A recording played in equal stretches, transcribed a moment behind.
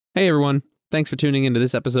Hey everyone, thanks for tuning into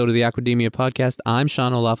this episode of the Aquademia Podcast. I'm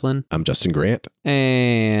Sean O'Loughlin. I'm Justin Grant.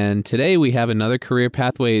 And today we have another Career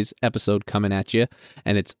Pathways episode coming at you.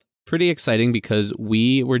 And it's pretty exciting because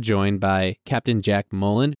we were joined by Captain Jack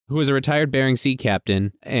Mullen, who is a retired Bering Sea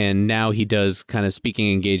captain. And now he does kind of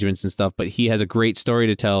speaking engagements and stuff, but he has a great story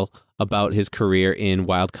to tell about his career in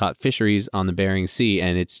wild-caught fisheries on the Bering Sea.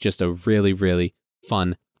 And it's just a really, really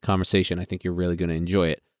fun conversation. I think you're really going to enjoy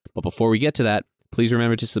it. But before we get to that, please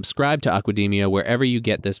remember to subscribe to Aquademia wherever you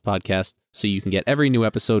get this podcast so you can get every new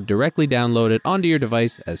episode directly downloaded onto your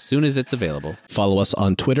device as soon as it's available. Follow us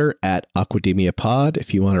on Twitter at Aquademia Pod.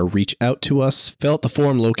 If you want to reach out to us, fill out the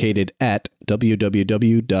form located at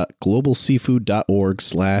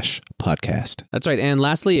www.globalseafood.org/podcast. That's right. And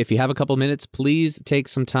lastly, if you have a couple minutes, please take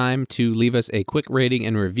some time to leave us a quick rating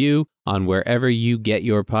and review on wherever you get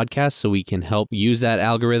your podcast so we can help use that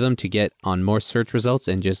algorithm to get on more search results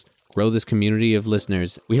and just grow this community of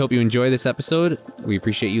listeners. We hope you enjoy this episode. We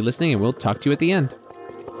appreciate you listening, and we'll talk to you at the end.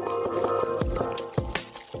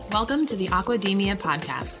 Welcome to the Aquademia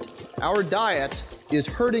Podcast. Our diet is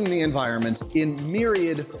hurting the environment in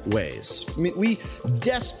myriad ways. I mean, we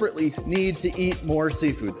desperately need to eat more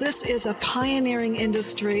seafood. This is a pioneering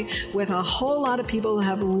industry with a whole lot of people who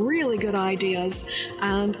have really good ideas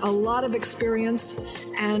and a lot of experience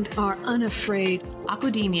and are unafraid.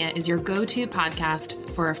 Aquademia is your go-to podcast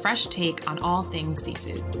for a fresh take on all things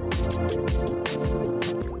seafood.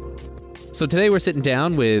 So today we're sitting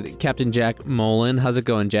down with Captain Jack Mullen. How's it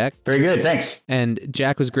going, Jack? Very good, thanks. And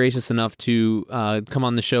Jack was gracious enough to come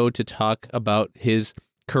on the show to talk about his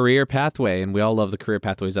career pathway. And we all love the Career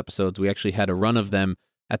Pathways episodes. We actually had a run of them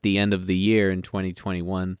at the end of the year in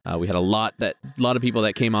 2021. We had a lot of people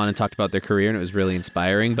that came on and talked about their career, and it was really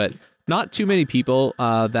inspiring. But not too many people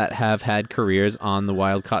that have had careers on the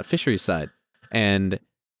wild-caught fisheries side. And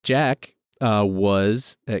Jack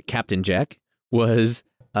Captain Jack was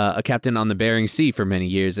a captain on the Bering Sea for many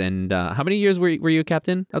years. And how many years were you a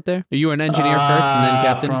captain out there? You were an engineer first and then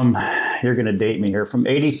captain? You're going to date me here. From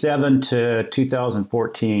 87 to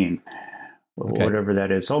 2014, okay. Whatever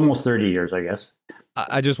that is. Almost 30 years, I guess.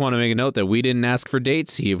 I just want to make a note that we didn't ask for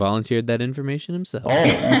dates. He volunteered that information himself.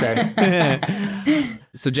 Oh, okay.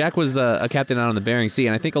 So Jack was a captain out on the Bering Sea,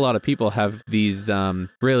 and I think a lot of people have these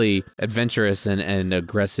really adventurous and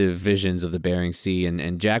aggressive visions of the Bering Sea,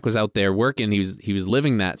 and Jack was out there working. He was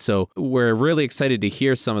living that. So we're really excited to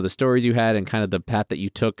hear some of the stories you had and kind of the path that you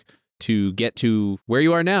took to get to where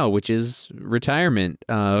you are now, which is retirement,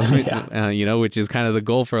 which is kind of the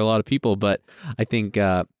goal for a lot of people. But I think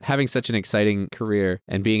having such an exciting career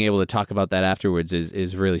and being able to talk about that afterwards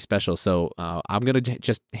is really special. So I'm going to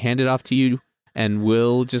just hand it off to you, and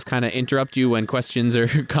we'll just kind of interrupt you when questions or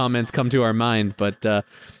comments come to our mind. But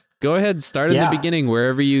go ahead, start at the beginning,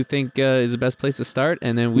 wherever you think is the best place to start,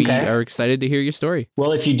 and then we are excited to hear your story.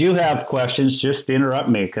 Well, if you do have questions, just interrupt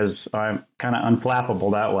me, because I'm kind of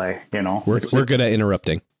unflappable that way, you know. We're good at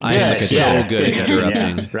interrupting. I'm so good at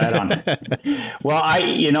interrupting. Yeah, right on. Well, I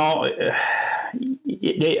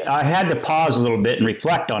had to pause a little bit and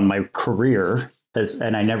reflect on my career,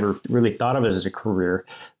 and I never really thought of it as a career,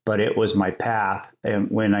 but it was my path.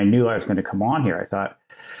 And when I knew I was going to come on here, I thought,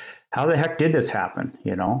 how the heck did this happen?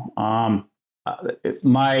 You know,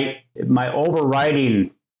 my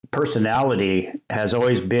overriding personality has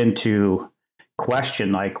always been to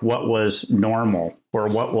question, like, what was normal, or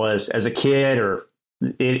what was, as a kid, or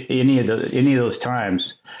any of those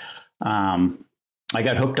times. I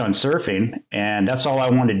got hooked on surfing, and that's all I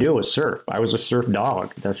wanted to do was surf. I was a surf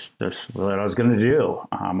dog. That's what I was going to do.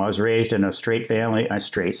 I was raised in a straight family. I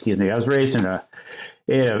was raised in a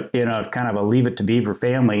kind of a Leave It to Beaver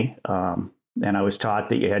family, and I was taught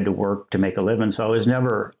that you had to work to make a living. So I was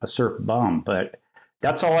never a surf bum, but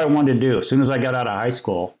that's all I wanted to do. As soon as I got out of high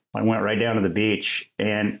school, I went right down to the beach,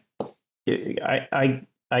 and I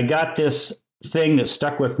got this thing that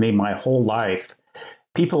stuck with me my whole life.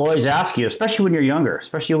 People always ask you, especially when you're younger,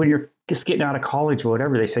 especially when you're just getting out of college or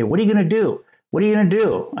whatever, they say, what are you going to do? What are you going to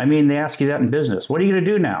do? I mean, they ask you that in business. What are you going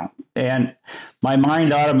to do now? And my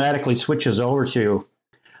mind automatically switches over to,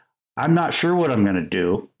 I'm not sure what I'm going to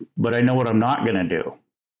do, but I know what I'm not going to do.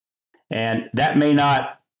 And that may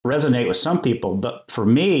not resonate with some people, but for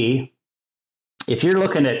me, if you're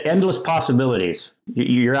looking at endless possibilities,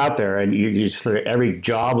 you're out there and you just every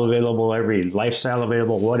job available, every lifestyle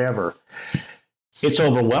available, whatever, it's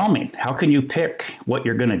overwhelming. How can you pick what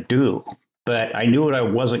you're going to do? But I knew what I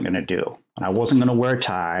wasn't going to do. I wasn't going to wear a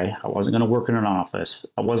tie. I wasn't going to work in an office.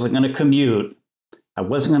 I wasn't going to commute. I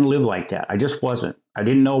wasn't going to live like that. I just wasn't. I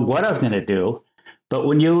didn't know what I was going to do. But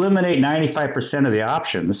when you eliminate 95% of the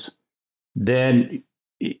options, then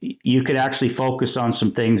you could actually focus on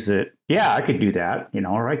some things that, yeah, I could do that,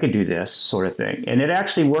 or I could do this sort of thing. And it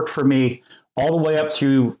actually worked for me all the way up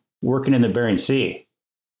through working in the Bering Sea.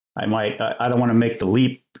 I don't want to make the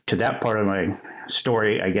leap to that part of my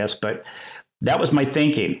story, I guess, but that was my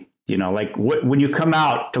thinking. Like when you come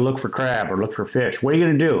out to look for crab or look for fish, what are you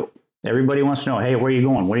going to do? Everybody wants to know, hey, where are you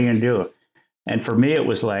going? What are you going to do? And for me, it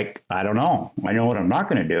was like, I don't know. I know what I'm not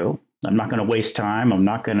going to do. I'm not going to waste time. I'm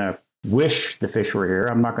not going to wish the fish were here.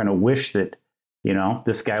 I'm not going to wish that,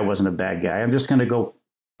 this guy wasn't a bad guy. I'm just going to go,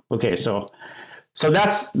 okay, so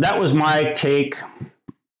that was my take.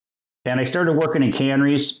 And I started working in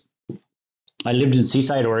canneries. I lived in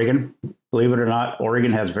Seaside, Oregon. Believe it or not,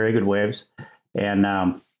 Oregon has very good waves. And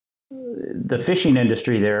the fishing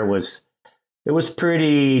industry there was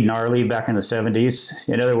pretty gnarly back in the 70s.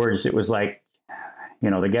 In other words, it was like,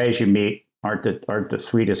 the guys you meet aren't the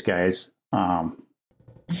sweetest guys. Kind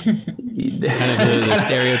of the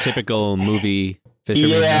stereotypical movie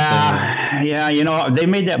fisherman. Yeah. They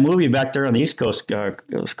made that movie back there on the East Coast. It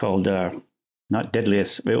was called not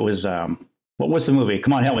Deadliest. It was what was the movie?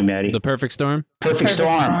 Come on, help me, Maddie. The Perfect Storm. Perfect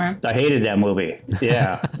Storm. I hated that movie.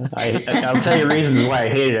 Yeah, I'll tell you reasons why I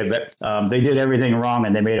hated it. But they did everything wrong,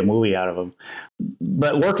 and they made a movie out of them.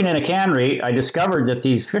 But working in a cannery, I discovered that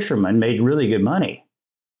these fishermen made really good money.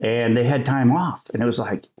 And they had time off. And it was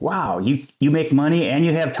like, wow, you make money and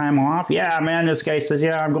you have time off? Yeah, man, this guy says,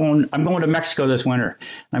 yeah, I'm going to Mexico this winter.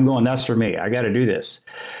 I'm going, that's for me. I got to do this.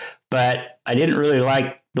 But I didn't really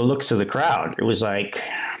like the looks of the crowd. It was like,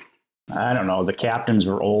 I don't know, the captains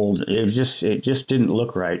were old. It just didn't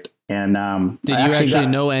look right. And did you actually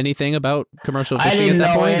know anything about commercial fishing at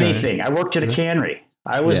that point? I didn't know anything. I worked at a cannery.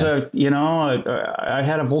 I was I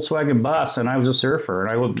had a Volkswagen bus and I was a surfer,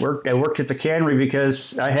 and I worked at the cannery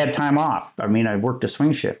because I had time off. I mean, I worked a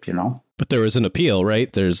swing shift, But there was an appeal,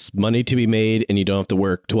 right? There's money to be made and you don't have to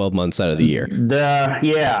work 12 months out of the year.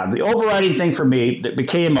 The overriding thing for me that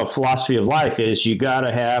became a philosophy of life is you got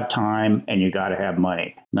to have time and you got to have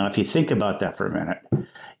money. Now, if you think about that for a minute,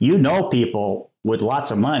 people with lots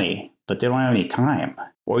of money, but they don't have any time.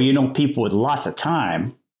 Or people with lots of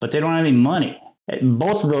time, but they don't have any money.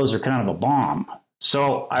 Both of those are kind of a bomb.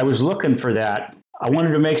 So I was looking for that. I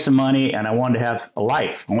wanted to make some money and I wanted to have a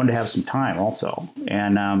life. I wanted to have some time also.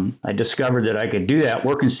 And I discovered that I could do that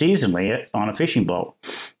working seasonally on a fishing boat.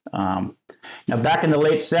 Now, back in the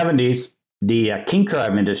late 70s, the king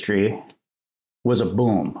crab industry was a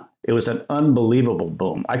boom. It was an unbelievable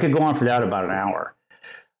boom. I could go on for that about an hour.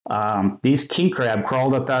 These king crab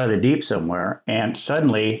crawled up out of the deep somewhere, and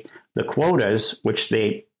suddenly the quotas, which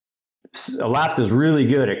Alaska's really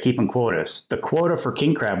good at keeping quotas. The quota for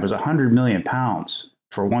king crab was 100 million pounds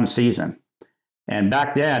for one season. And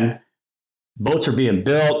back then, boats are being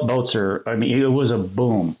built. It was a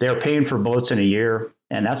boom. They were paying for boats in a year,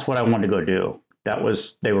 and that's what I wanted to go do.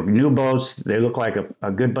 They were new boats. They looked like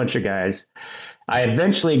a good bunch of guys. I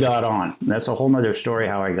eventually got on. That's a whole nother story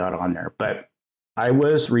how I got on there. But I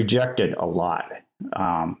was rejected a lot.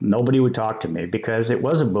 Nobody would talk to me because it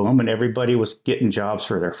was a boom and everybody was getting jobs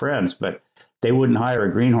for their friends, but they wouldn't hire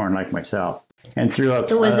a greenhorn like myself. And throughout,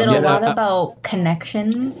 so was it a lot about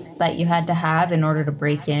connections that you had to have in order to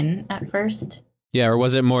break in at first? Yeah, or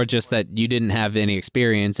was it more just that you didn't have any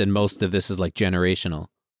experience and most of this is like generational?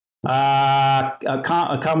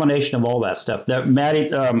 A combination of all that stuff.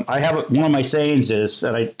 Maddie, I have one of my sayings is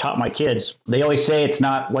that I taught my kids. They always say it's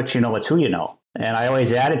not what you know, it's who you know. And I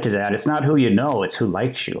always added to that, it's not who you know, it's who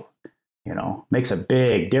likes you. Makes a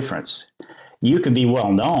big difference. You can be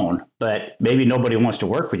well known, but maybe nobody wants to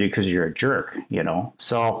work with you because you're a jerk,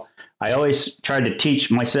 So I always tried to teach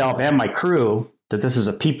myself and my crew that this is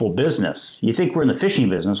a people business. You think we're in the fishing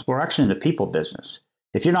business, we're actually in the people business.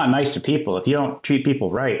 If you're not nice to people, if you don't treat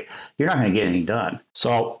people right, you're not going to get anything done.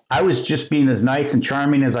 So I was just being as nice and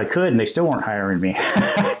charming as I could, and they still weren't hiring me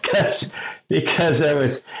because I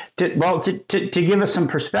was to give us some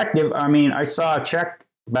perspective. I mean, I saw a check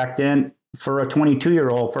back then for a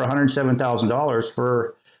 22-year-old for $107,000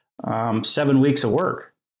 for 7 weeks of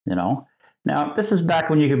work. Now this is back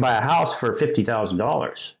when you could buy a house for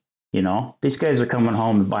 $50,000. These guys are coming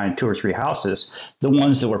home and buying 2 or 3 houses, the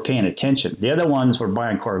ones that were paying attention. The other ones were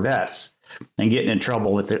buying Corvettes and getting in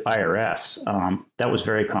trouble with the IRS. That was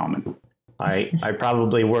very common. I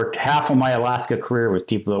probably worked half of my Alaska career with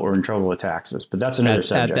people that were in trouble with taxes, but that's another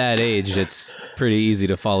subject. At that age, it's pretty easy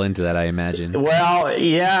to fall into that, I imagine. Well,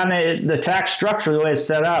 yeah, and the tax structure, the way it's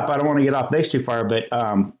set up, I don't want to get off base too far, but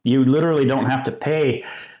you literally don't have to pay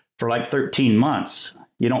for like 13 months.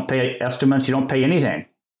 You don't pay estimates, you don't pay anything.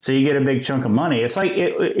 So you get a big chunk of money. It's like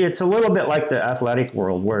it's a little bit like the athletic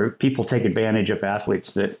world where people take advantage of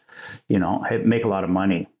athletes that, make a lot of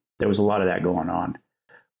money. there was a lot of that going on.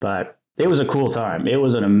 But it was a cool time. It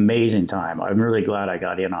was an amazing time. I'm really glad I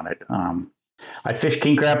got in on it. I fished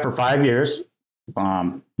king crab for 5 years,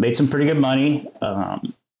 made some pretty good money,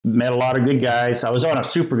 met a lot of good guys. I was on a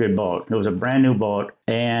super good boat. It was a brand new boat.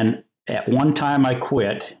 And at one time I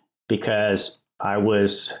quit because I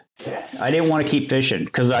didn't want to keep fishing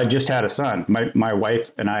because I just had a son. My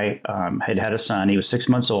wife and I had a son. He was 6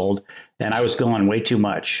 months old, and I was going way too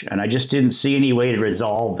much. And I just didn't see any way to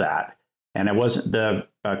resolve that. And the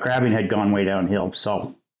crabbing had gone way downhill.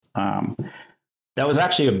 So that was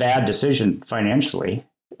actually a bad decision financially.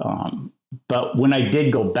 But when I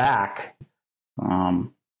did go back,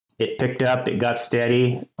 it picked up, it got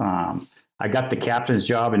steady. I got the captain's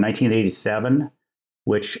job in 1987,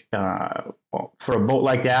 which for a boat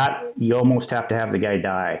like that, you almost have to have the guy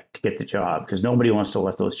die to get the job because nobody wants to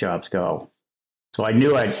let those jobs go. So I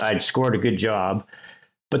knew I'd scored a good job.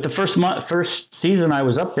 But the first season I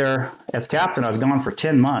was up there as captain, I was gone for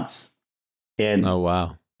 10 months. And oh,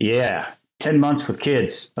 wow. Yeah, 10 months with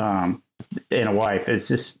kids and a wife.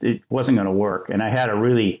 It wasn't going to work. And I had a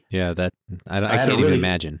really... Yeah, I can't even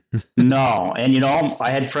imagine. No. And,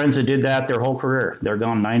 I had friends that did that their whole career. They're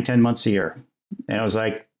gone 9-10 months a year. And I was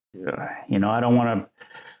like, I don't want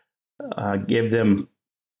to give them...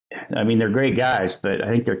 I mean, they're great guys, but I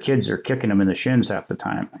think their kids are kicking them in the shins half the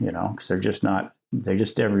time, because they're just not... They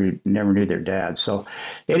just never knew their dad. So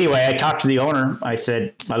anyway, I talked to the owner. I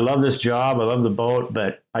said, I love this job. I love the boat,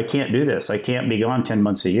 but I can't do this. I can't be gone 10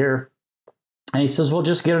 months a year. And he says, well,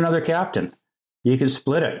 just get another captain. You can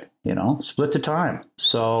split it, split the time.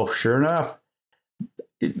 So sure enough,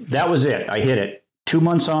 that was it. I hit it 2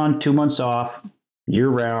 months on, 2 months off, year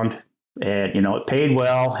round. And, it paid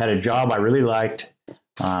well, had a job I really liked.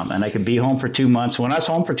 And I could be home for 2 months. When I was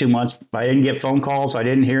home for 2 months, I didn't get phone calls. I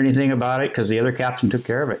didn't hear anything about it because the other captain took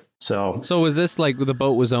care of it. So was this like the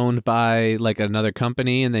boat was owned by like another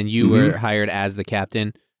company and then you were hired as the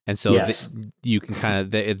captain? And so yes. You can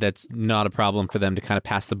kind of, that's not a problem for them to kind of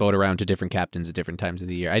pass the boat around to different captains at different times of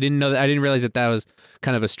the year. I didn't realize that was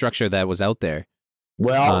kind of a structure that was out there.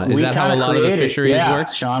 Well, is that how a lot of the fisheries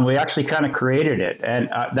works? Sean, we actually kind of created it.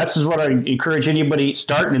 And this is what I encourage anybody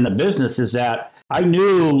starting in the business is that I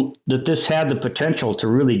knew that this had the potential to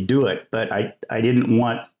really do it, but I didn't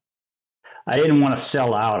want to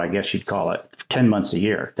sell out, I guess you'd call it, 10 months a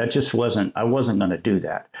year. That just I wasn't going to do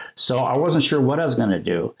that. So I wasn't sure what I was going to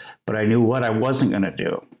do, but I knew what I wasn't going to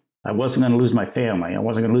do. I wasn't going to lose my family. I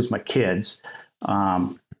wasn't going to lose my kids.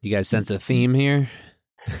 You guys sense a theme here?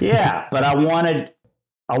 Yeah, but I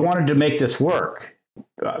wanted to make this work.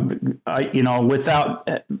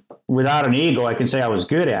 Without an ego, I can say I was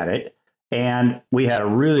good at it. And we had a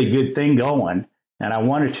really good thing going, and I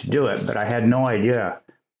wanted to do it, but I had no idea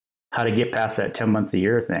how to get past that 10 month a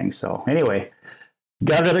year thing. So anyway,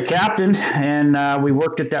 got another captain, and we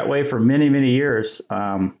worked it that way for many, many years.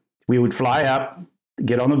 We would fly up,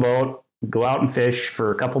 get on the boat, go out and fish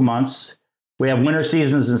for a couple months. We have winter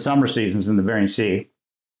seasons and summer seasons in the Bering Sea.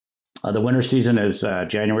 The winter season is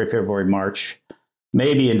January, February, March,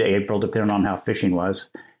 maybe into April, depending on how fishing was.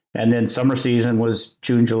 And then summer season was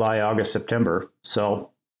June, July, August, September. So,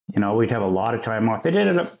 we'd have a lot of time off. It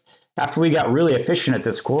ended up, after we got really efficient at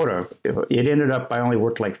this quota, it ended up I only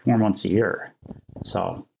worked like 4 months a year.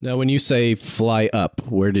 So now, when you say fly up,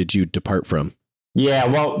 where did you depart from? Yeah,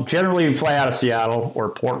 well, generally we fly out of Seattle or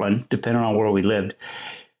Portland, depending on where we lived.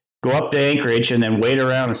 Go up to Anchorage and then wait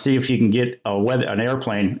around and see if you can get an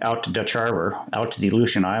airplane out to Dutch Harbor, out to the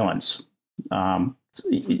Aleutian Islands.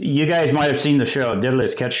 You guys might have seen the show,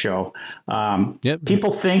 Diddley's Catch Show. Yep.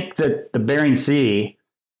 People think that the Bering Sea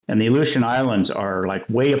and the Aleutian Islands are like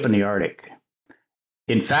way up in the Arctic.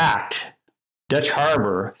 In fact, Dutch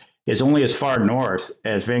Harbor is only as far north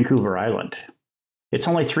as Vancouver Island. It's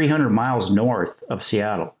only 300 miles north of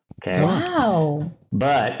Seattle. Okay. Wow.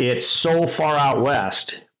 But it's so far out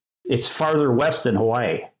west, it's farther west than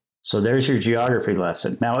Hawaii. So there's your geography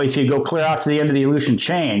lesson. Now, if you go clear out to the end of the Aleutian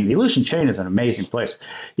Chain is an amazing place.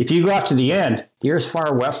 If you go out to the end, you're as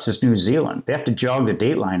far west as New Zealand. They have to jog the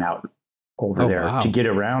date line out over there to get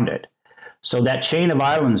around it. So that chain of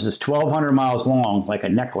islands is 1,200 miles long, like a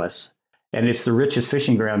necklace, and it's the richest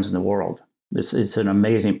fishing grounds in the world. It's an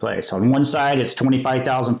amazing place. On one side, it's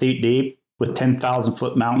 25,000 feet deep with 10,000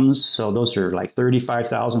 foot mountains. So those are like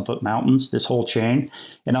 35,000 foot mountains, this whole chain.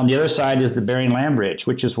 And on the other side is the Bering Land Bridge,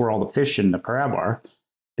 which is where all the fish and the crab are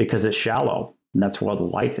because it's shallow. And that's where all the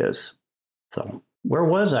life is. So Where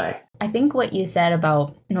was I? I think what you said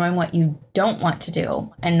about knowing what you don't want to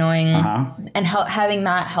do and knowing and having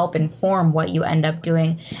that help inform what you end up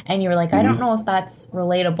doing. And you were like, I don't know if that's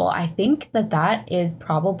relatable. I think that is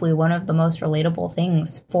probably one of the most relatable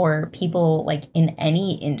things for people like in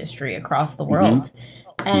any industry across the world.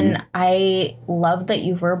 And I love that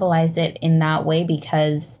you verbalized it in that way,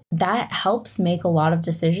 because that helps make a lot of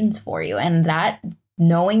decisions for you. And that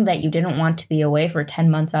knowing that you didn't want to be away for 10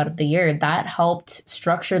 months out of the year, that helped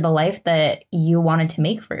structure the life that you wanted to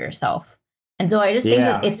make for yourself. And so I just think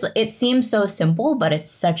that it seems so simple, but it's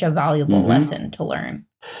such a valuable lesson to learn.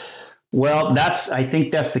 Well, I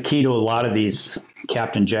think that's the key to a lot of these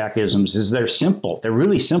Captain Jack-isms is they're simple. They're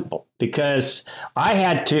really simple, because I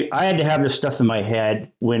had to have this stuff in my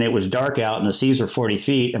head when it was dark out and the seas are 40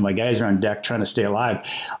 feet and my guys are on deck trying to stay alive.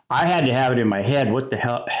 I had to have it in my head. What the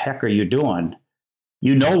heck are you doing?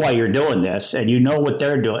 You know why you're doing this, and you know what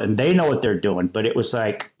they're doing, and they know what they're doing. But it was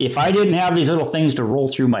like, if I didn't have these little things to roll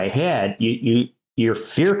through my head, your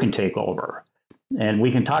fear can take over. And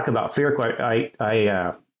we can talk about fear.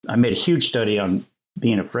 I made a huge study on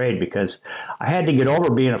being afraid, because I had to get over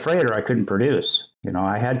being afraid or I couldn't produce. You know,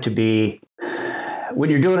 I had to be, when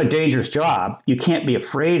you're doing a dangerous job, you can't be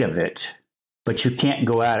afraid of it, but you can't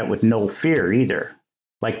go at it with no fear either.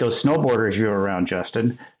 Like those snowboarders you were around,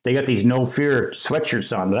 Justin, they got these no fear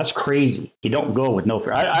sweatshirts on. That's crazy. You don't go with no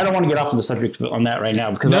fear. I don't want to get off on the subject on that right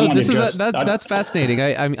now, because that's fascinating.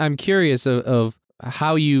 I'm curious of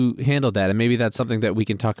how you handled that, and maybe that's something that we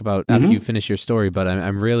can talk about after you finish your story. But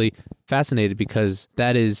I'm really fascinated, because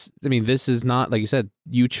this is not, like you said,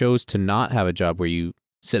 you chose to not have a job where you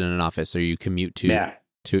sit in an office or you commute to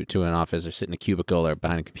an office or sit in a cubicle or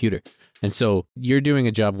behind a computer. And so you're doing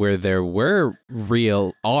a job where there were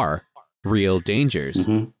real dangers.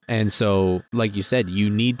 And so, like you said, you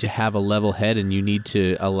need to have a level head, and you need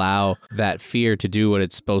to allow that fear to do what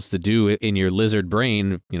it's supposed to do in your lizard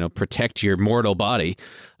brain, protect your mortal body.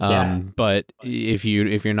 But if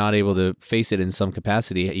you're not able to face it in some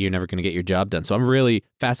capacity, you're never going to get your job done. So I'm really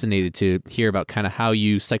fascinated to hear about kind of how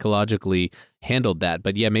you psychologically handled that.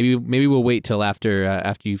 But yeah, maybe we'll wait till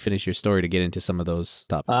after you finish your story to get into some of those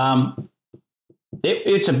topics.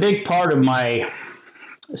 It's a big part of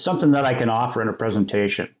something that I can offer in a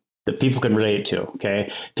presentation that people can relate to.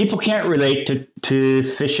 Okay. People can't relate to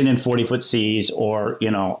fishing in 40-foot seas or,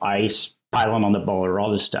 ice piling on the boat or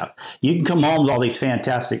all this stuff. You can come home with all these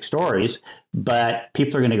fantastic stories, but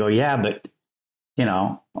people are going to go, yeah, but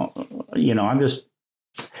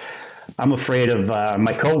I'm afraid of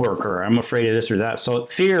my coworker. I'm afraid of this or that. So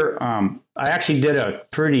fear, I actually did a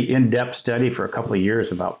pretty in-depth study for a couple of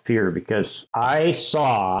years about fear, because I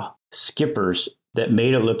saw skippers that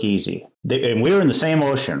made it look easy. And we were in the same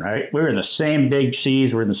ocean, right? We were in the same big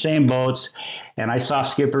seas. We're in the same boats. And I saw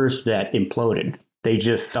skippers that imploded. They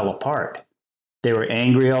just fell apart. They were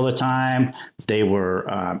angry all the time. They were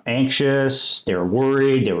anxious. They were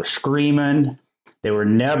worried. They were screaming. They were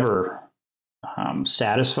never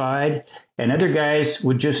satisfied. And other guys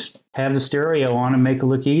would just have the stereo on and make it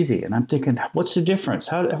look easy. And I'm thinking, what's the difference?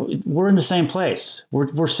 We're in the same place. We're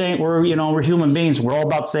human beings. We're all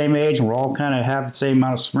about the same age, and we're all kind of have the same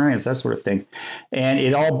amount of experience, that sort of thing. And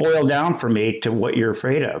it all boiled down for me to what you're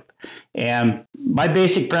afraid of. And my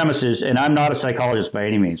basic premise is, and I'm not a psychologist by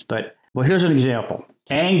any means, but here's an example.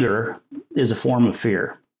 Anger is a form of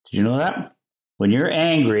fear. Did you know that? When you're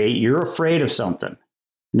angry, you're afraid of something.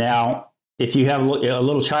 Now, if you have a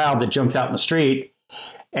little child that jumps out in the street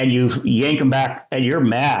and you yank them back and you're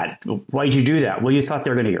mad, why'd you do that? Well, you thought they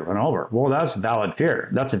were going to get run over. Well, that's valid fear.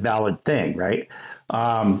 That's a valid thing, right?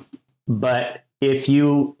 But if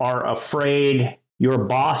you are afraid your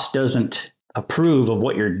boss doesn't approve of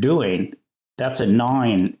what you're doing, that's a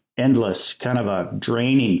gnawing, endless, kind of a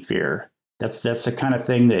draining fear. That's the kind of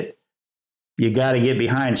thing that you got to get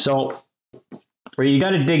behind. Or you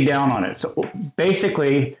got to dig down on it. So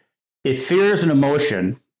basically, if fear is an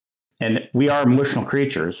emotion, and we are emotional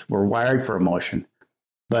creatures, we're wired for emotion,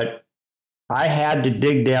 but I had to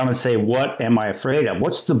dig down and say, what am I afraid of?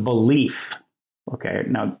 What's the belief? Okay,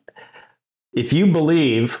 now, if you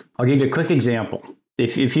believe, I'll give you a quick example.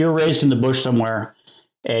 If you're raised in the bush somewhere,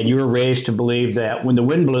 and you were raised to believe that when the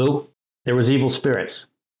wind blew, there was evil spirits,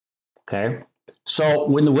 okay? So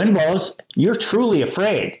when the wind blows, you're truly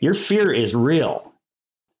afraid. Your fear is real.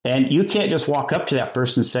 And you can't just walk up to that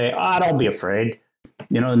person and say, don't be afraid.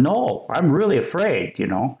 No, I'm really afraid,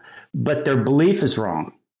 but their belief is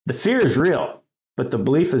wrong. The fear is real, but the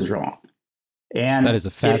belief is wrong. And that is a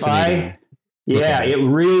fascinating.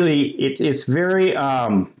 It's very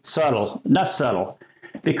subtle, not subtle,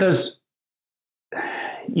 because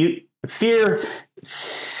fear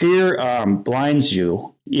blinds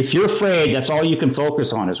you. If you're afraid, that's all you can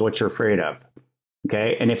focus on is what you're afraid of.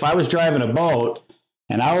 Okay. And if I was driving a boat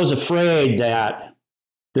and I was afraid that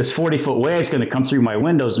this 40-foot wave is going to come through my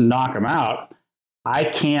windows and knock them out, I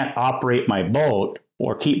can't operate my boat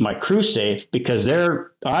or keep my crew safe because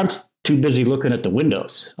I'm too busy looking at the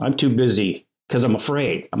windows. I'm too busy because I'm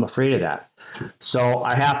afraid. I'm afraid of that. So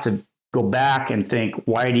I have to go back and think,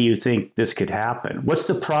 why do you think this could happen? What's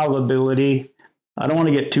the probability? I don't want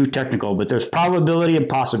to get too technical, but there's probability and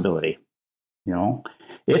possibility. You know,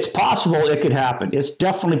 it's possible it could happen. It's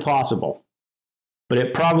definitely possible, but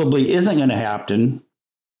it probably isn't going to happen.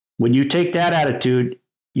 When you take that attitude,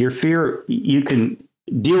 your fear, you can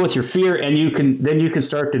deal with your fear, and you can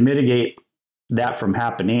start to mitigate that from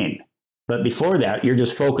happening. But before that, you're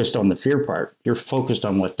just focused on the fear part. You're focused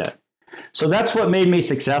on what that. So that's what made me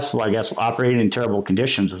successful, I guess, operating in terrible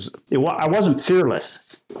conditions. I wasn't fearless,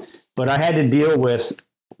 but I had to deal with,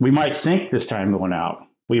 we might sink this time going out.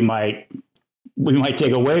 We might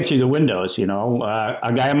take a wave through the windows, you know,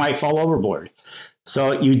 a guy might fall overboard.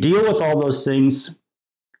 So you deal with all those things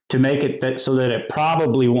to make it so that it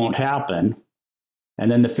probably won't happen. And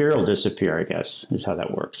then the fear will disappear, I guess, is how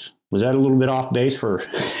that works. Was that a little bit off base for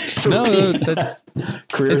no, that's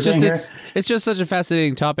career it's thing just here? it's just such a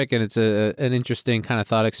fascinating topic, and it's an interesting kind of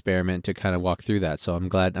thought experiment to kind of walk through that. So I'm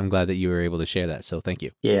glad that you were able to share that. So thank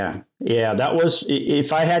you. Yeah, that was,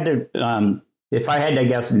 if I had to I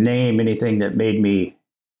guess name anything that made me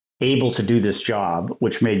able to do this job,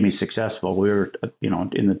 which made me successful, we were, you know,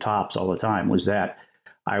 in the tops all the time, was that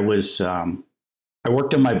I worked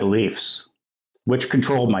on my beliefs, which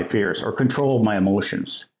controlled my fears or controlled my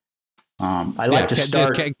emotions. I like to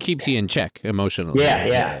start. Keeps you in check emotionally.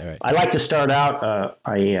 Yeah. Right. I like to start out.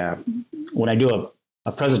 When I do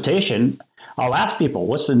a presentation, I'll ask people,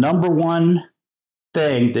 "What's the number one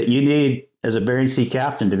thing that you need as a Bering Sea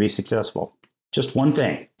captain to be successful?" Just one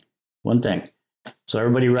thing. One thing. So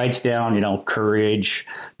everybody writes down, you know, courage,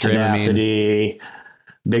 tenacity,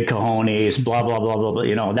 big cojones, blah blah blah blah blah.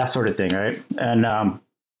 You know, that sort of thing, right?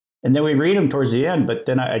 And then we read them towards the end. But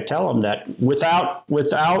then I tell them that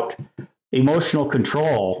without emotional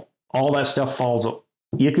control, all that stuff falls.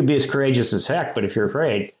 You could be as courageous as heck, but if you're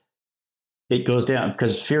afraid, it goes down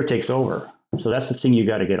because fear takes over. So that's the thing you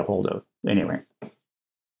got to get a hold of. Anyway.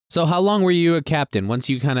 So how long were you a captain? Once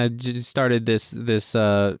you kind of started this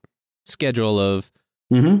schedule of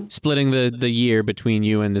splitting the year between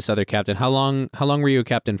you and this other captain, how long were you a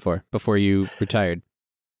captain for before you retired?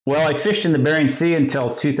 Well, I fished in the Bering Sea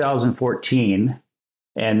until 2014.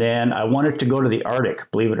 And then I wanted to go to the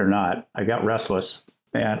Arctic, believe it or not. I got restless,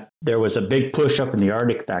 and there was a big push up in the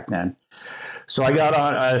Arctic back then. So I got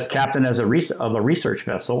on as captain of a research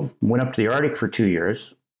vessel, went up to the Arctic for 2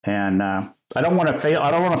 years. And I don't want to fail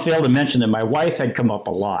to mention that my wife had come up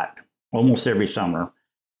a lot, almost every summer.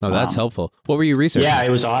 Oh, that's helpful. What were you researching? Yeah,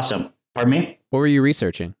 it was awesome. Pardon me? What were you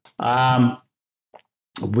researching?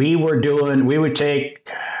 We would take...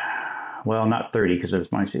 Well, not 30 because it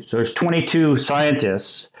was my seat. So there's 22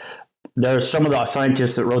 scientists. There's some of the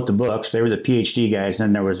scientists that wrote the books. They were the PhD guys. And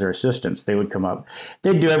then there was their assistants. They would come up.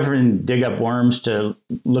 They'd do everything, dig up worms to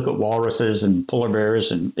look at walruses and polar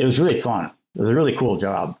bears. And it was really fun. It was a really cool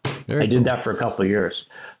job. I did that for a couple of years.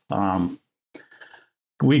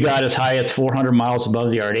 We got as high as 400 miles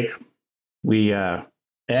above the Arctic.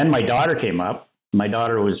 And my daughter came up. My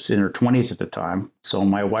daughter was in her 20s at the time. So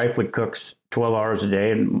my wife would cook 12 hours a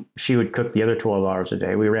day, and she would cook the other 12 hours a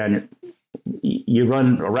day. You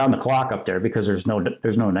run around the clock up there because there's no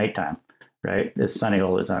nighttime, right? It's sunny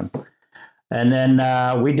all the time. And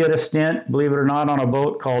then we did a stint, believe it or not, on a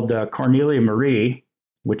boat called Cornelia Marie,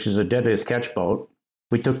 which is a deadliest catch boat.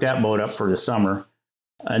 We took that boat up for the summer.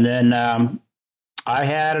 And then I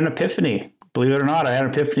had an epiphany. Believe it or not, I had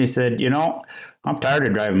an epiphany. Said, you know, I'm tired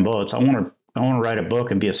of driving boats. I want to write a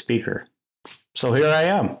book and be a speaker. So here I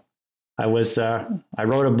am. I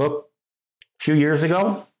wrote a book a few years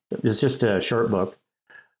ago. It's just a short book,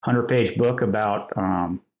 100-page book about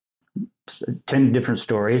 10 different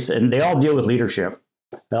stories, and they all deal with leadership.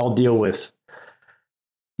 They all deal with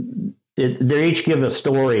it. They each give a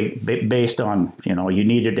story based on, you know, you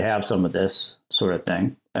needed to have some of this sort of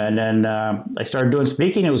thing. And then I started doing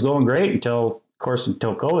speaking. It was going great until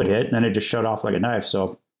COVID hit, and then it just shut off like a knife.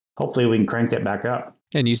 So hopefully we can crank that back up.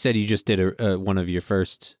 And you said you just did one of your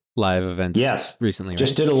first live events recently, right?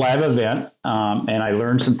 Just did a live event, and I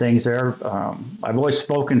learned some things there. I've always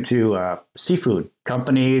spoken to seafood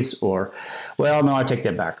companies I take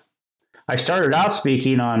that back. I started out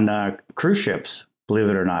speaking on cruise ships, believe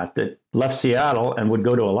it or not, that left Seattle and would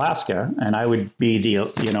go to Alaska. And I would be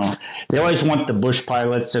they always want the bush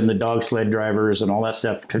pilots and the dog sled drivers and all that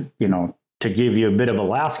stuff to give you a bit of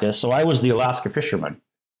Alaska. So I was the Alaska fisherman.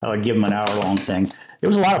 I would give them an hour-long thing. It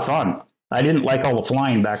was a lot of fun. I didn't like all the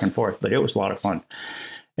flying back and forth, but it was a lot of fun.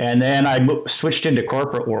 And then I switched into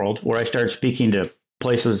corporate world, where I started speaking to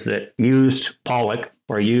places that used pollock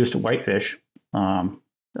or used whitefish. Can't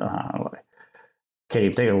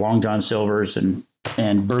even think of Long John Silver's and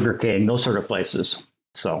Burger King, those sort of places.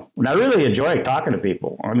 So, and I really enjoy talking to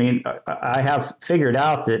people. I mean, I have figured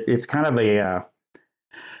out that it's kind of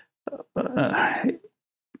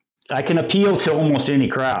I can appeal to almost any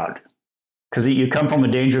crowd, because you come from a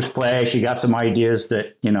dangerous place. You got some ideas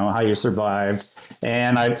that, how you survived.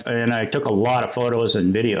 And I took a lot of photos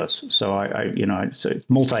and videos. So it's a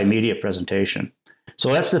multimedia presentation. So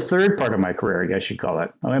that's the third part of my career, I guess you'd call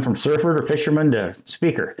it. I went from surfer to fisherman to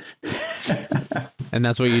speaker. And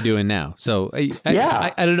that's what you're doing now. So I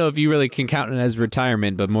don't know if you really can count it as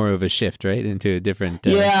retirement, but more of a shift, right, into a different.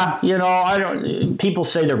 Yeah, I don't. People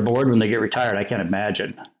say they're bored when they get retired. I can't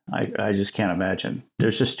imagine. I just can't imagine.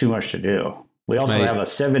 There's just too much to do. We also have a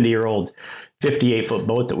 70-year-old 58-foot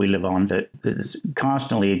boat that we live on that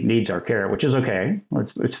constantly needs our care, which is okay.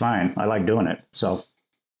 It's fine. I like doing it. So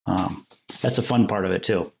that's a fun part of it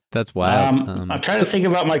too. That's wild. I'm trying to think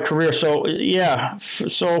about my career. So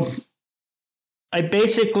so I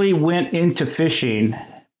basically went into fishing,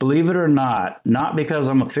 believe it or not because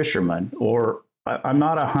I'm a fisherman, or I'm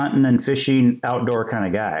not a hunting and fishing outdoor kind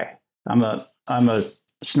of guy. I'm a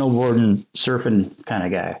snowboarding, surfing kind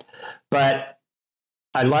of guy. But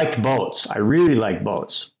I liked boats. I really like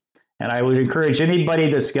boats. And I would encourage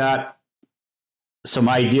anybody that's got some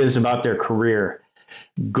ideas about their career,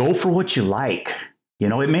 go for what you like.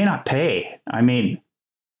 It may not pay. I mean,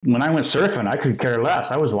 when I went surfing, I could care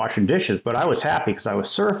less. I was washing dishes, but I was happy because I was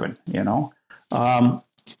surfing, and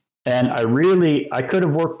I could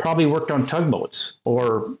have probably worked on tugboats,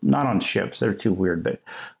 or not on ships. They're too weird, but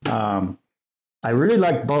I really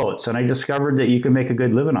like boats, and I discovered that you can make a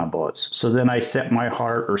good living on boats. So then I set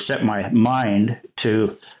my mind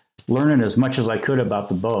to learning as much as I could about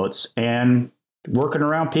the boats and working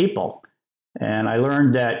around people. And I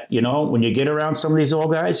learned that, when you get around some of these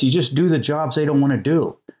old guys, you just do the jobs they don't want to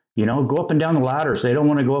do. Go up and down the ladders they don't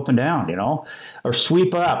want to go up and down, or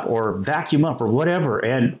sweep up or vacuum up or whatever.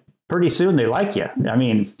 And pretty soon they like you. I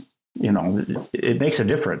mean, it makes a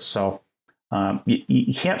difference. So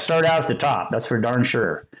you can't start out at the top. That's for darn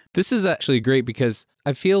sure. This is actually great because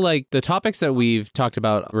I feel like the topics that we've talked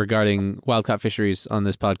about regarding wild-caught fisheries on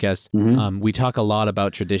this podcast, we talk a lot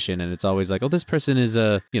about tradition, and it's always like, oh, this person is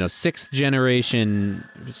a 6th generation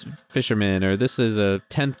fisherman, or this is a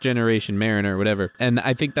 10th generation mariner, or whatever. And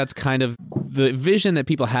I think that's kind of the vision that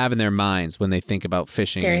people have in their minds when they think about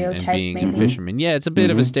fishing and being a fisherman. Yeah, it's a bit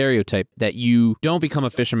of a stereotype that you don't become a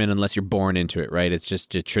fisherman unless you're born into it, right? It's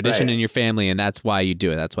just a tradition in your family, and that's why you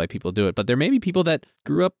do it. That's why people do it. But there may be people that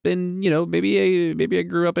grew up in, maybe I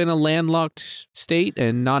grew up in a landlocked state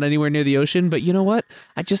and not anywhere near the ocean, but you know what?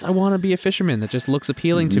 I want to be a fisherman. That just looks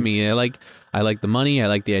appealing to me. I like the money. I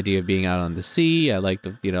like the idea of being out on the sea. I like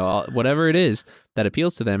the, whatever it is that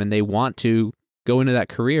appeals to them, and they want to go into that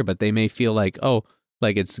career, but they may feel like, oh,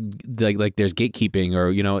 like it's like there's gatekeeping,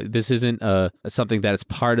 or this isn't something that's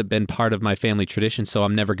been part of my family tradition, so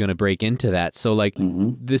I'm never going to break into that. So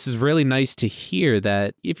this is really nice to hear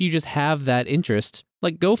that if you just have that interest,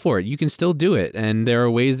 go for it. You can still do it, and there are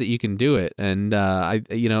ways that you can do it. And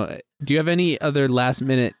do you have any other last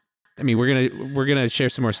minute? I mean, we're gonna share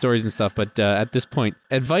some more stories and stuff, but at this point,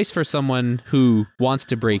 advice for someone who wants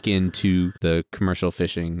to break into the commercial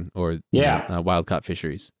fishing or wild-caught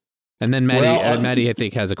fisheries. And then Maddie, I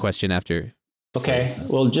think, has a question after. Okay.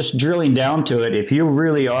 Well, just drilling down to it, if you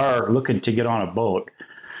really are looking to get on a boat,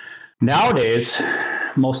 nowadays,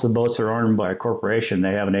 most of the boats are owned by a corporation.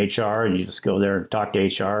 They have an HR, and you just go there and talk to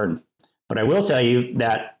HR. But I will tell you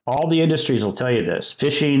that all the industries will tell you this: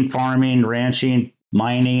 fishing, farming, ranching,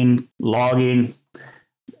 mining, logging.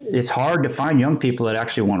 It's hard to find young people that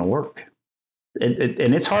actually want to work.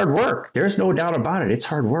 And it's hard work. There's no doubt about it. It's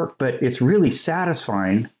hard work, but it's really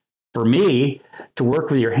satisfying. For me, to work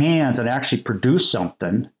with your hands and actually produce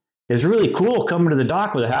something is really cool. Coming to the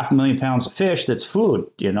dock with 500,000 pounds of fish that's food,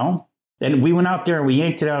 And we went out there and we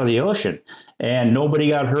yanked it out of the ocean, and nobody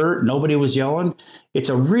got hurt. Nobody was yelling. It's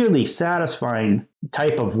a really satisfying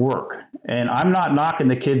type of work. And I'm not knocking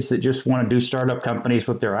the kids that just want to do startup companies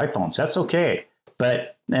with their iPhones. That's okay.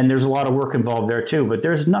 And there's a lot of work involved there too. But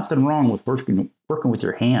there's nothing wrong with working with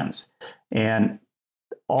your hands. And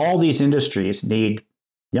all these industries need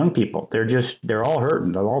young people. They're all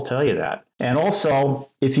hurting. They'll all tell you that. And also,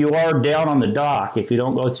 if you are down on the dock, if you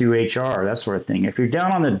don't go through HR, that sort of thing, if you're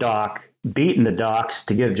down on the dock, beating the docks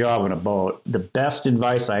to get a job on a boat, the best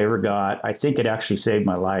advice I ever got, I think it actually saved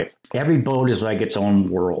my life. Every boat is like its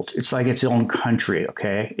own world. It's like its own country,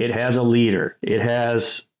 okay? It has a leader. It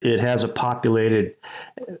has a populated,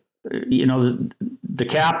 the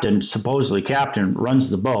captain, supposedly captain,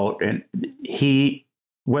 runs the boat, and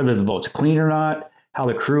whether the boat's clean or not, how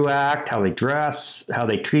the crew act, how they dress, how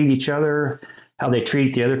they treat each other, how they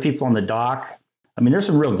treat the other people on the dock. I mean, there's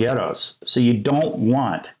some real ghettos. So you don't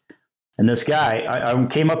want. And this guy, I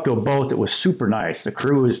came up to a boat that was super nice. The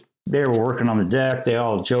crew they were working on the deck. They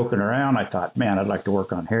all joking around. I thought, man, I'd like to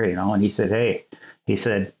work on here, And he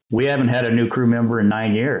said, we haven't had a new crew member in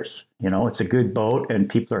 9 years. It's a good boat and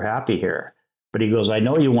people are happy here. But he goes, I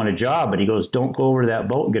know you want a job, but he goes, don't go over to that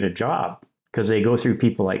boat and get a job, because they go through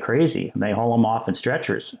people like crazy and they haul them off in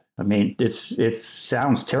stretchers. I mean, it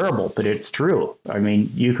sounds terrible, but it's true. I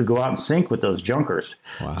mean, you could go out and sink with those junkers.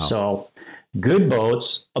 Wow. So good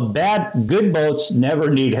boats never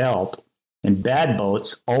need help, and bad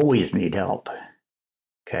boats always need help.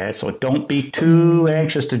 Okay, so don't be too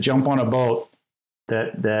anxious to jump on a boat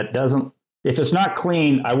that doesn't. If it's not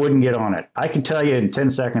clean, I wouldn't get on it. I can tell you in 10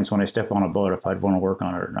 seconds when I step on a boat if I'd want to work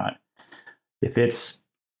on it or not.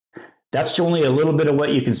 That's only a little bit of what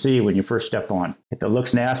you can see when you first step on. If it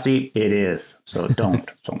looks nasty, it is. So don't.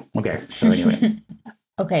 Okay. So anyway.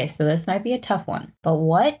 Okay, so this might be a tough one, but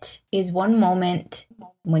what is one moment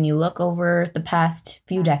when you look over the past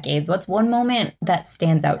few decades, what's one moment that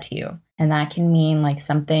stands out to you? And that can mean like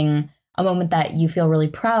a moment that you feel really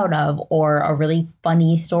proud of, or a really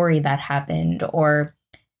funny story that happened, or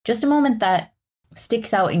just a moment that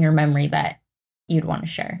sticks out in your memory that you'd want to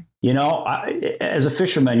share. As a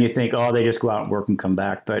fisherman, you think, they just go out and work and come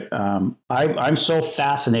back. But I'm so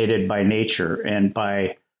fascinated by nature and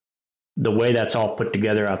by the way that's all put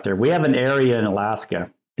together out there. We have an area in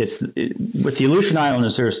Alaska. With the Aleutian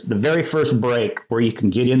Islands, there's the very first break where you can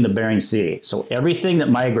get in the Bering Sea. So everything that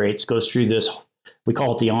migrates goes through this, we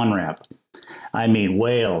call it the on-ramp. I mean,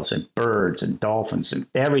 whales and birds and dolphins and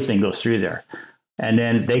everything goes through there. And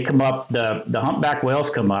then they come up, the humpback whales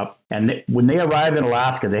come up, and when they arrive in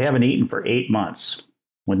Alaska, they haven't eaten for 8 months.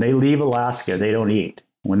 When they leave Alaska, they don't eat.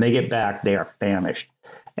 When they get back, they are famished.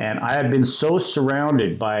 And I have been so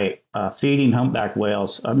surrounded by feeding humpback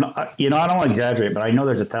whales. I don't exaggerate, but I know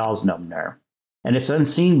there's 1,000 of them there. And it's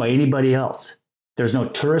unseen by anybody else. There's no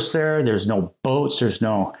tourists there. There's no boats. There's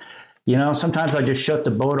no, sometimes I just shut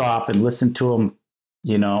the boat off and listen to them,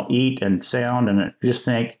 eat and sound, and I just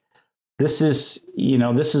think, this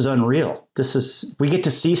is unreal. We get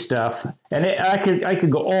to see stuff, and I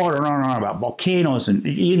could go on and on about volcanoes and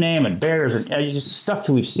you name it, bears and just stuff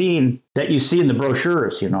that we've seen that you see in the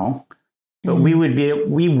brochures, But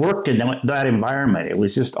we worked in that environment. It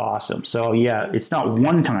was just awesome. So yeah, it's not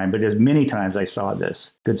one time, but as many times I saw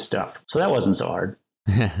this good stuff. So that wasn't so hard.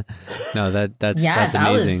 No, that's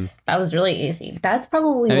amazing. That was really easy. That's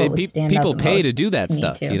probably what would stand out people the pay most to do that to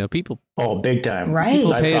stuff. Too. People. Oh, big time. Right.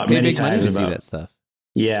 People pay big money to about, see that stuff.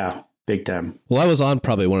 Yeah, big time. Well, I was on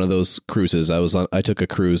probably one of those cruises. I took a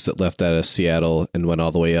cruise that left out of Seattle and went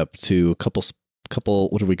all the way up to a couple.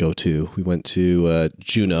 What did we go to? We went to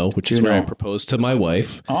Juneau, which is where I proposed to my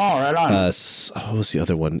wife. Oh, right on. What was the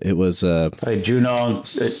other one? It was Juneau,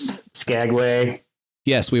 Skagway.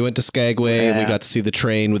 Yes, we went to Skagway and we got to see the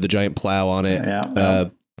train with the giant plow on it. Yeah.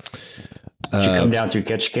 Did you come down through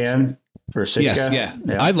Ketchikan for Sitka? Yes, yeah.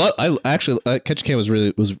 I actually Ketchikan was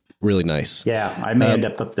really nice. Yeah, I may end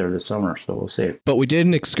up there this summer, so we'll see. But we did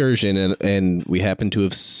an excursion, and we happened to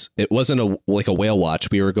have. It wasn't a whale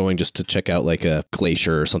watch. We were going just to check out like a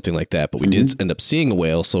glacier or something like that. But we did end up seeing a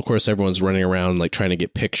whale. So of course everyone's running around like trying to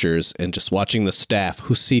get pictures, and just watching the staff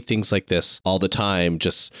who see things like this all the time.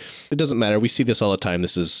 Just it doesn't matter. We see this all the time.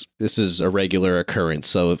 This is a regular occurrence.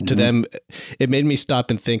 So to them, it made me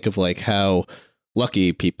stop and think of like how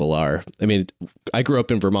lucky people are. I mean, I grew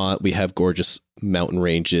up in Vermont. We have gorgeous mountain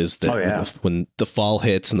ranges that when the fall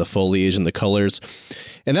hits and the foliage and the colors,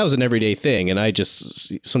 and that was an everyday thing. And I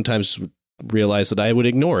just sometimes realize that I would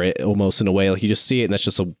ignore it almost in a way. Like you just see it and that's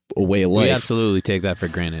just a way of life. We absolutely take that for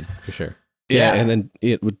granted, for sure. Yeah. And then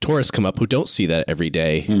tourists come up who don't see that every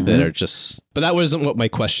day that are just But that wasn't what my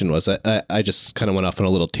question was. I just kind of went off on a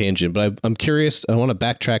little tangent, but I'm curious. I want to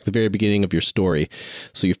backtrack the very beginning of your story.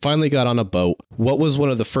 So you finally got on a boat. What was one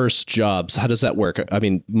of the first jobs? How does that work? I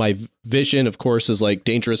mean, my vision, of course, is like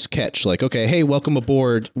dangerous catch. Like, okay, hey, welcome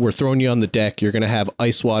aboard. We're throwing you on the deck. You're going to have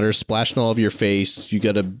ice water splashing all over your face.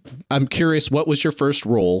 I'm curious, what was your first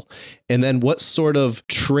role? And then what sort of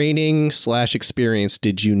training / experience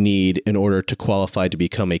did you need in order to qualify to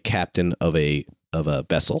become a captain of a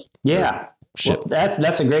vessel? Yeah. Well,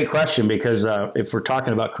 that's a great question, because if we're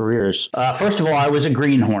talking about careers, first of all, I was a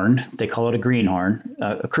greenhorn. They call it a greenhorn.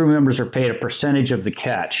 Crew members are paid a percentage of the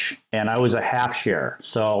catch, and I was a half share.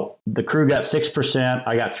 So the crew got 6%,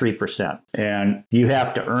 I got 3%, and you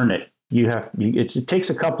have to earn it. It takes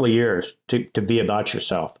a couple of years to be about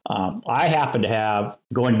yourself. I happen to have,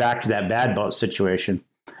 going back to that bad boat situation,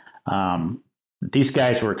 these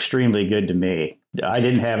guys were extremely good to me. I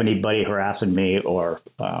didn't have anybody harassing me or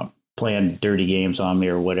playing dirty games on me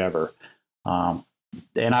or whatever. And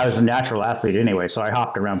I was a natural athlete anyway, so I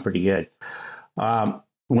hopped around pretty good.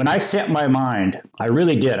 When I set my mind, I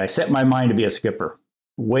really did. I set my mind to be a skipper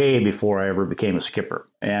way before I ever became a skipper.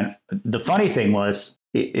 And the funny thing was,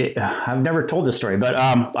 I've never told this story, but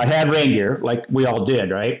I had rain gear like we all did,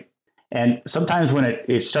 right? And sometimes when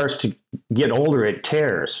it starts to get older, it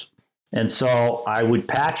tears. And so I would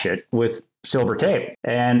patch it with silver tape.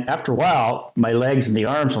 And after a while, my legs and the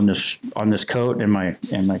arms on this coat and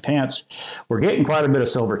my pants were getting quite a bit of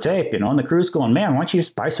silver tape, and the crew's going, man, why don't you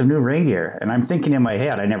just buy some new rain gear? And I'm thinking in my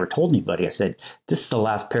head, I never told anybody. I said, this is the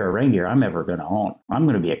last pair of rain gear I'm ever going to own. I'm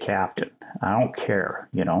going to be a captain. I don't care,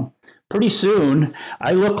 Pretty soon,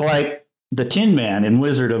 I look like the Tin Man in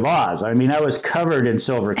Wizard of Oz. I mean, I was covered in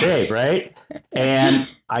silver tape, right? And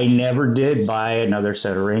I never did buy another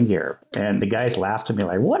set of rain gear. And the guys laughed at me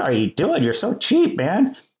like, what are you doing? You're so cheap,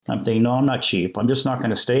 man. I'm thinking, no, I'm not cheap. I'm just not going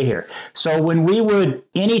to stay here. So when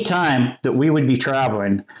any time that we would be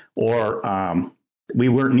traveling or we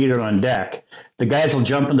weren't needed on deck, the guys will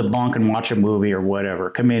jump in the bunk and watch a movie or whatever,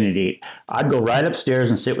 come in and eat. I'd go right upstairs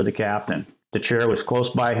and sit with the captain. The chair was close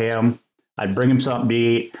by him. I'd bring him something to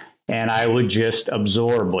eat, and I would just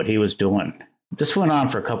absorb what he was doing. This went on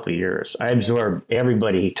for a couple of years. I absorbed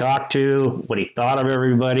everybody he talked to, what he thought of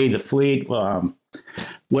everybody, the fleet,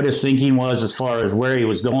 what his thinking was as far as where he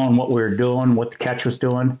was going, what we were doing, what the catch was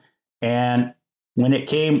doing. And when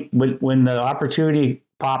the opportunity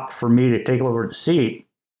popped for me to take over the seat,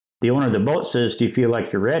 the owner of the boat says, do you feel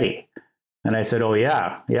like you're ready? And I said, oh,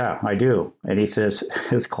 yeah, I do. And he says,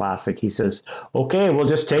 it's classic. He says, okay, we'll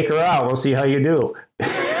just take her out. We'll see how you do.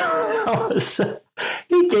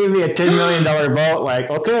 He gave me a $10 million boat, like,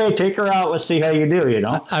 okay, take her out. Let's see how you do,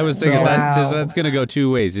 I was thinking that's going to go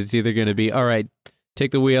two ways. It's either going to be, all right, take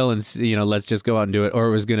the wheel and, let's just go out and do it. Or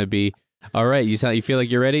it was going to be, all right, you feel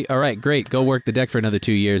like you're ready? All right, great. Go work the deck for another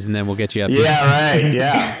 2 years, and then we'll get you up. Yeah, right.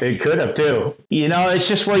 Yeah, it could have, too. It's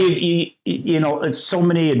just where it's so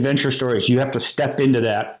many adventure stories. You have to step into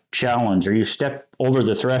that challenge, or you step over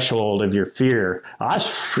the threshold of your fear. I was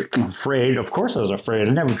freaking afraid. Of course I was afraid.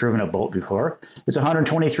 I'd never driven a boat before. It's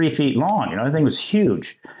 123 feet long. The thing was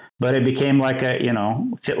huge. But it became like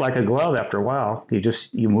fit like a glove after a while.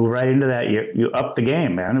 You move right into that. You up the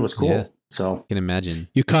game, man. It was cool. Yeah. So I can imagine.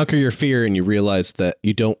 You conquer your fear and you realize that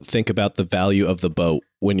you don't think about the value of the boat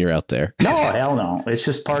when you're out there. No, hell no. It's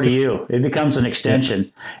just part of you. It becomes an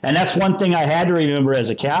extension. And that's one thing I had to remember as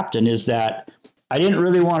a captain, is that I didn't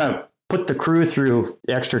really want to put the crew through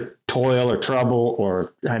extra toil or trouble,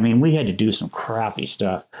 we had to do some crappy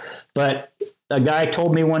stuff. But a guy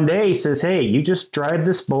told me one day, he says, hey, you just drive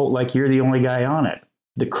this boat like you're the only guy on it.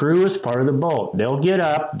 The crew is part of the boat. They'll get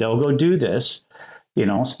up, they'll go do this.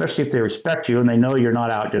 Especially if they respect you and they know you're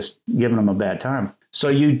not out just giving them a bad time. So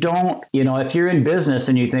you don't, if you're in business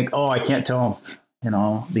and you think, oh, I can't tell,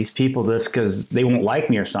 these people this because they won't like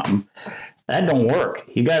me or something, that don't work.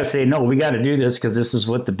 You got to say, no, we got to do this because this is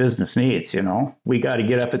what the business needs. We got to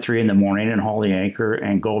get up at 3 a.m. and haul the anchor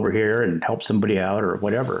and go over here and help somebody out or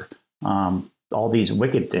whatever. All these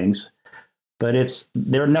wicked things. But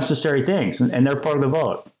they're necessary things and they're part of the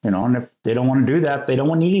boat, and if they don't want to do that, they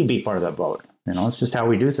don't need to be part of that boat. It's just how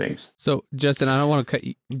we do things. So, Justin, I don't want to cut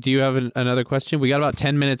you. Do you have another question? We got about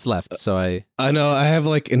 10 minutes left, so I know. I have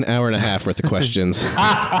like an hour and a half worth of questions. Me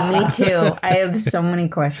too. I have so many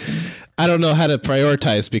questions. I don't know how to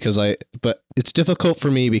prioritize but it's difficult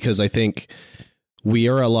for me because I think we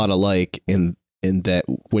are a lot alike in that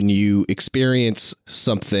when you experience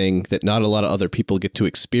something that not a lot of other people get to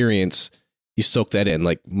experience, you soak that in.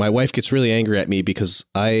 Like, my wife gets really angry at me because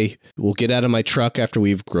I will get out of my truck after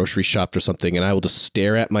we've grocery shopped or something, and I will just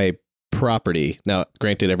stare at my property. Now,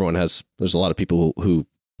 granted, there's a lot of people who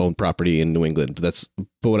own property in New England. But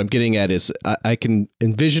what I'm getting at is I can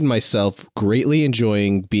envision myself greatly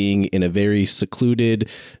enjoying being in a very secluded,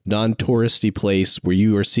 non-touristy place where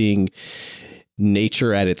you are seeing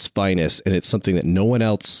nature at its finest, and it's something that no one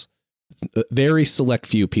else, very select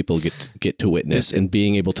few people get to witness, and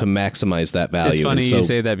being able to maximize that value. It's funny you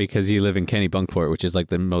say that because you live in Kennebunkport, which is like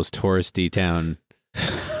the most touristy town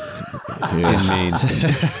in Maine.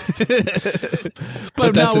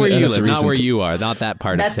 but not where you live, not where you are, not that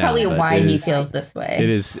part of town. That's probably why he feels this way. It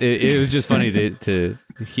is. It was just funny to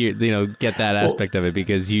hear, get that aspect of it,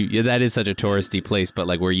 because that is such a touristy place. But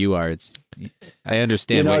like where you are, I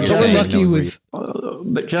understand what you're saying. Lucky with.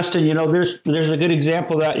 But Justin, there's a good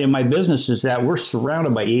example of that in my business is that we're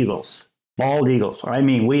surrounded by eagles, bald eagles. I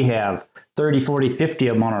mean, we have 30, 40, 50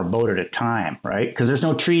 of them on our boat at a time, right? Because there's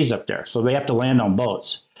no trees up there. So they have to land on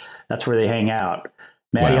boats. That's where they hang out.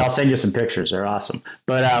 Maddie, wow. I'll send you some pictures. They're awesome.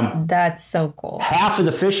 But that's so cool. Half of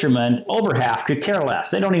the fishermen, over half, could care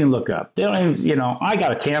less. They don't even look up. They don't even, I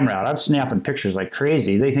got a camera out. I'm snapping pictures like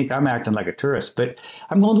crazy. They think I'm acting like a tourist. But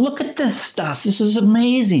I'm going, look at this stuff. This is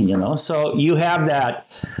amazing, So you have that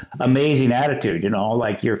amazing attitude,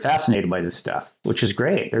 like you're fascinated by this stuff, which is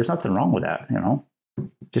great. There's nothing wrong with that,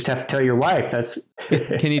 Just have to tell your wife. That's.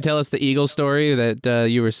 Can you tell us the eagle story that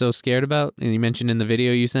you were so scared about, and you mentioned in the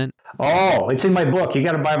video you sent? Oh, it's in my book. You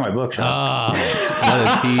got to buy my book, Sean. Oh, what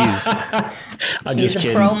a tease! He's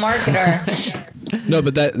a pro marketer. No,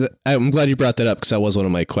 but I'm glad you brought that up, because that was one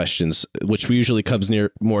of my questions, which usually comes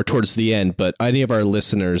more towards the end. But any of our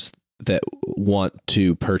listeners that want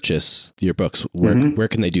to purchase your books, where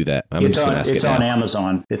can they do that? It's on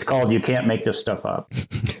Amazon. It's called "You Can't Make This Stuff Up,"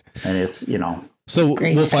 and it's So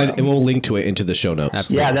we'll find and we'll link to it into the show notes.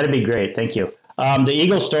 Absolutely. Yeah, that'd be great. Thank you. The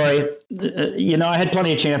eagle story, I had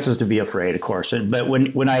plenty of chances to be afraid, of course. But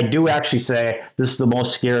when I do actually say this is the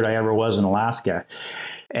most scared I ever was in Alaska,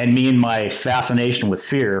 and me and my fascination with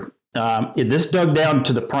fear, this dug down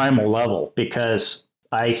to the primal level, because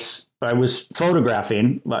I was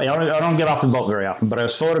photographing. I don't get off the boat very often, but I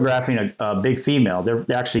was photographing a big female. They're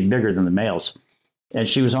actually bigger than the males. And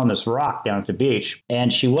she was on this rock down at the beach,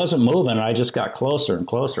 and she wasn't moving. And I just got closer and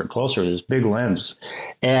closer and closer to this big lens.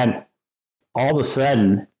 And all of a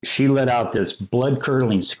sudden, she let out this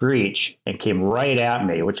blood-curdling screech and came right at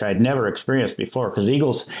me, which I'd never experienced before, because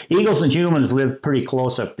eagles and humans live pretty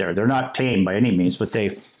close up there. They're not tame by any means, but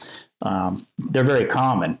they're very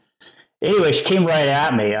common. Anyway, she came right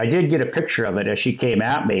at me. I did get a picture of it as she came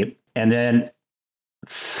at me. And then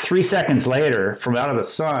 3 seconds later, from out of the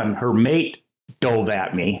sun, her mate dove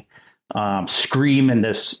at me, screaming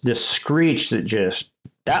this screech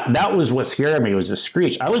that was what scared me, was the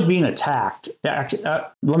screech. I was being attacked.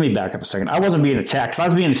 Let me back up a second. I wasn't being attacked. If I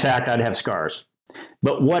was being attacked, I'd have scars.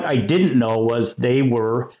 But what I didn't know was they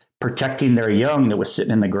were protecting their young that was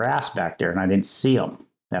sitting in the grass back there, and I didn't see them,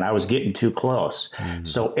 and I was getting too close. Mm-hmm.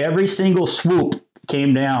 So every single swoop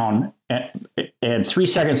came down, and 3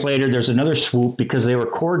 seconds later, there's another swoop, because they were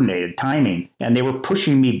coordinated timing, and they were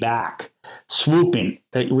pushing me back, swooping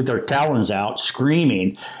with their talons out,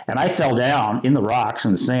 screaming, and I fell down in the rocks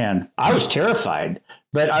and the sand. I was terrified,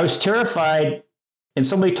 but I was terrified, and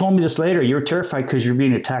somebody told me this later, you're terrified because you're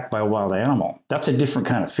being attacked by a wild animal. That's a different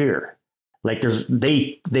kind of fear. Like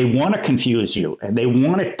they want to confuse you, and they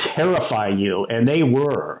want to terrify you, and they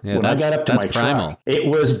were. Yeah, when I got up to my primal. truck, it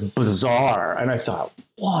was bizarre, and I thought,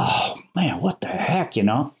 whoa, man, what the heck, And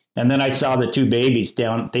then I saw the two babies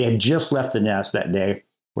down. They had just left the nest that day.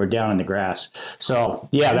 We're down in the grass. So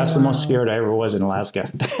yeah, that's the most scared I ever was in Alaska.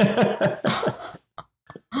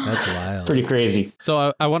 That's wild. Pretty crazy.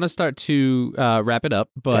 So I want to start to wrap it up,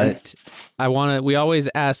 but we always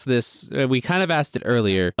ask this, we kind of asked it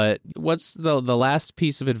earlier, but what's the last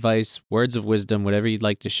piece of advice, words of wisdom, whatever you'd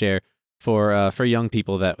like to share for young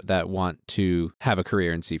people that want to have a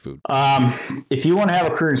career in seafood? If you want to have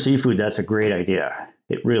a career in seafood, that's a great idea.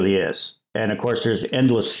 It really is. And of course, there's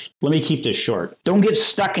endless. Let me keep this short. Don't get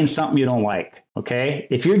stuck in something you don't like. Okay.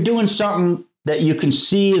 If you're doing something that you can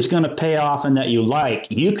see is going to pay off and that you like,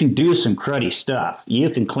 you can do some cruddy stuff. You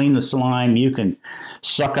can clean the slime. You can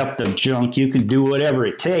suck up the junk. You can do whatever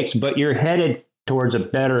it takes, but you're headed towards a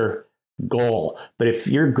better goal. But if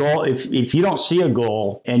your goal, if you don't see a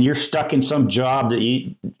goal and you're stuck in some job that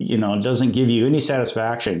you doesn't give you any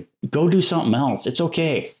satisfaction, go do something else. It's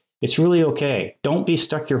okay. It's really okay. Don't be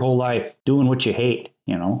stuck your whole life doing what you hate.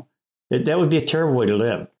 That would be a terrible way to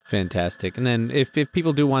live. Fantastic. And then if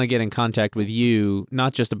people do want to get in contact with you,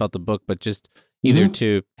 not just about the book, but just either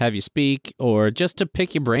to have you speak or just to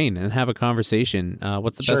pick your brain and have a conversation,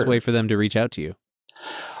 what's the best way for them to reach out to you?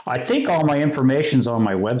 I think all my information's on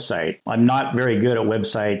my website. I'm not very good at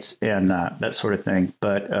websites and that sort of thing,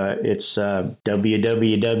 but it's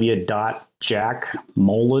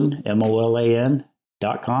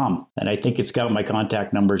www.jackmolan.com. And I think it's got my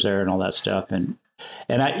contact numbers there and all that stuff. And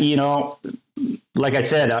I, like I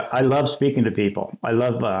said, I love speaking to people. I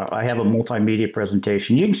have a multimedia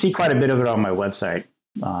presentation. You can see quite a bit of it on my website.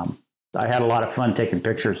 I had a lot of fun taking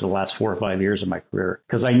pictures the last 4 or 5 years of my career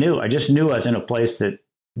because I just knew I was in a place that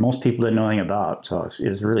most people didn't know anything about. So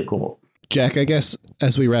it's really cool. Jack, I guess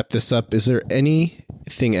as we wrap this up, is there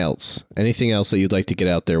anything else that you'd like to get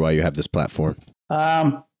out there while you have this platform?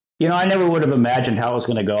 I never would have imagined how it was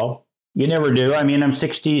going to go. You never do. I mean, I'm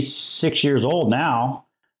 66 years old now,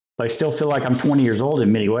 but I still feel like I'm 20 years old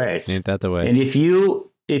in many ways. Ain't that the way? And if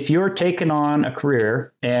you're taking on a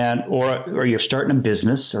career or you're starting a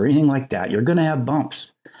business or anything like that, you're going to have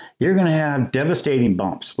bumps. You're going to have devastating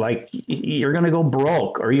bumps. Like you're going to go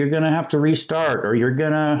broke, or you're going to have to restart, or you're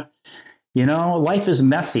going to, life is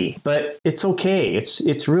messy, but it's okay.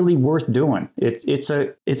 It's really worth doing. It's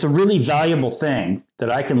a really valuable thing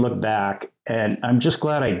that I can look back, and I'm just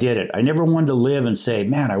glad I did it. I never wanted to live and say,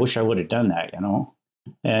 man, I wish I would have done that, And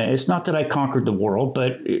it's not that I conquered the world,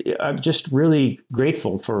 but I'm just really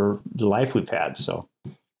grateful for the life we've had. So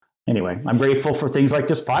anyway, I'm grateful for things like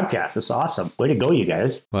this podcast. It's awesome. Way to go, you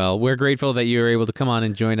guys. Well, we're grateful that you were able to come on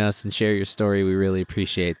and join us and share your story. We really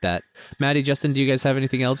appreciate that. Maddie, Justin, do you guys have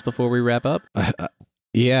anything else before we wrap up?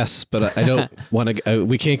 Yes, but I don't want to.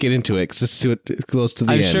 We can't get into it because it's too close to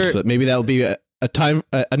the end. Sure, but maybe that'll be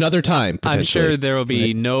another time. I'm sure there will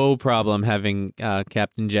be no problem having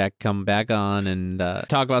Captain Jack come back on and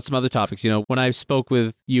talk about some other topics. When I spoke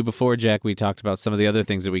with you before, Jack, we talked about some of the other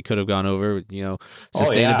things that we could have gone over.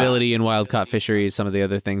 Sustainability in wild caught fisheries, some of the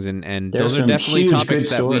other things, and those are definitely topics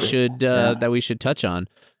that we should touch on.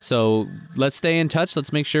 So let's stay in touch.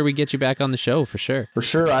 Let's make sure we get you back on the show for sure. For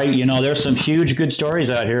sure. There's some huge good stories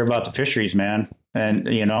out here about the fisheries, man. And,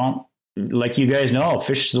 like you guys know,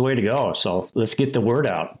 fish is the way to go. So let's get the word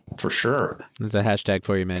out for sure. That's a hashtag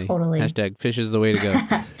for you, Manny. Totally. Hashtag fish is the way to go.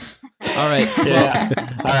 All right. Yeah.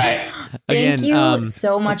 All right. Thank you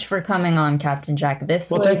so much for coming on, Captain Jack.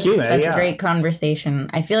 This was such a great conversation.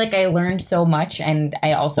 I feel like I learned so much, and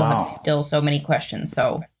I also have still so many questions.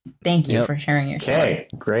 So thank you for sharing your story. Okay,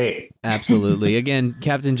 great. Absolutely. Again,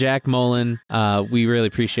 Captain Jack Molan, we really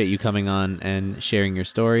appreciate you coming on and sharing your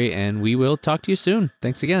story, and we will talk to you soon.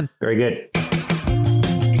 Thanks again. Very good.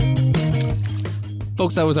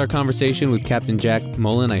 Folks, that was our conversation with Captain Jack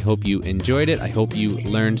Molan. I hope you enjoyed it. I hope you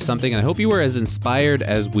learned something. And I hope you were as inspired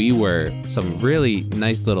as we were. Some really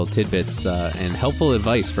nice little tidbits and helpful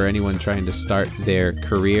advice for anyone trying to start their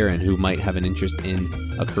career and who might have an interest in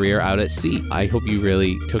a career out at sea. I hope you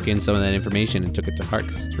really took in some of that information and took it to heart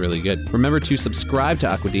because it's really good. Remember to subscribe to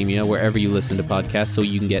Aquademia wherever you listen to podcasts so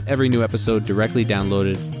you can get every new episode directly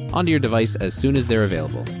downloaded onto your device as soon as they're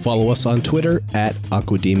available. Follow us on Twitter at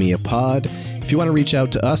AquademiaPod. If you want to reach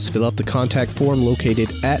out to us, fill out the contact form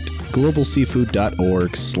located at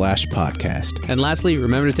globalseafood.org/podcast. And lastly,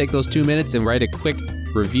 remember to take those 2 minutes and write a quick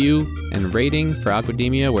review and rating for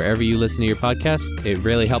Aquademia wherever you listen to your podcast. It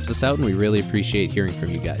really helps us out, and we really appreciate hearing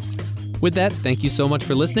from you guys. With that, thank you so much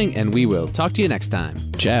for listening, and we will talk to you next time.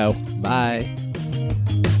 Ciao. Bye.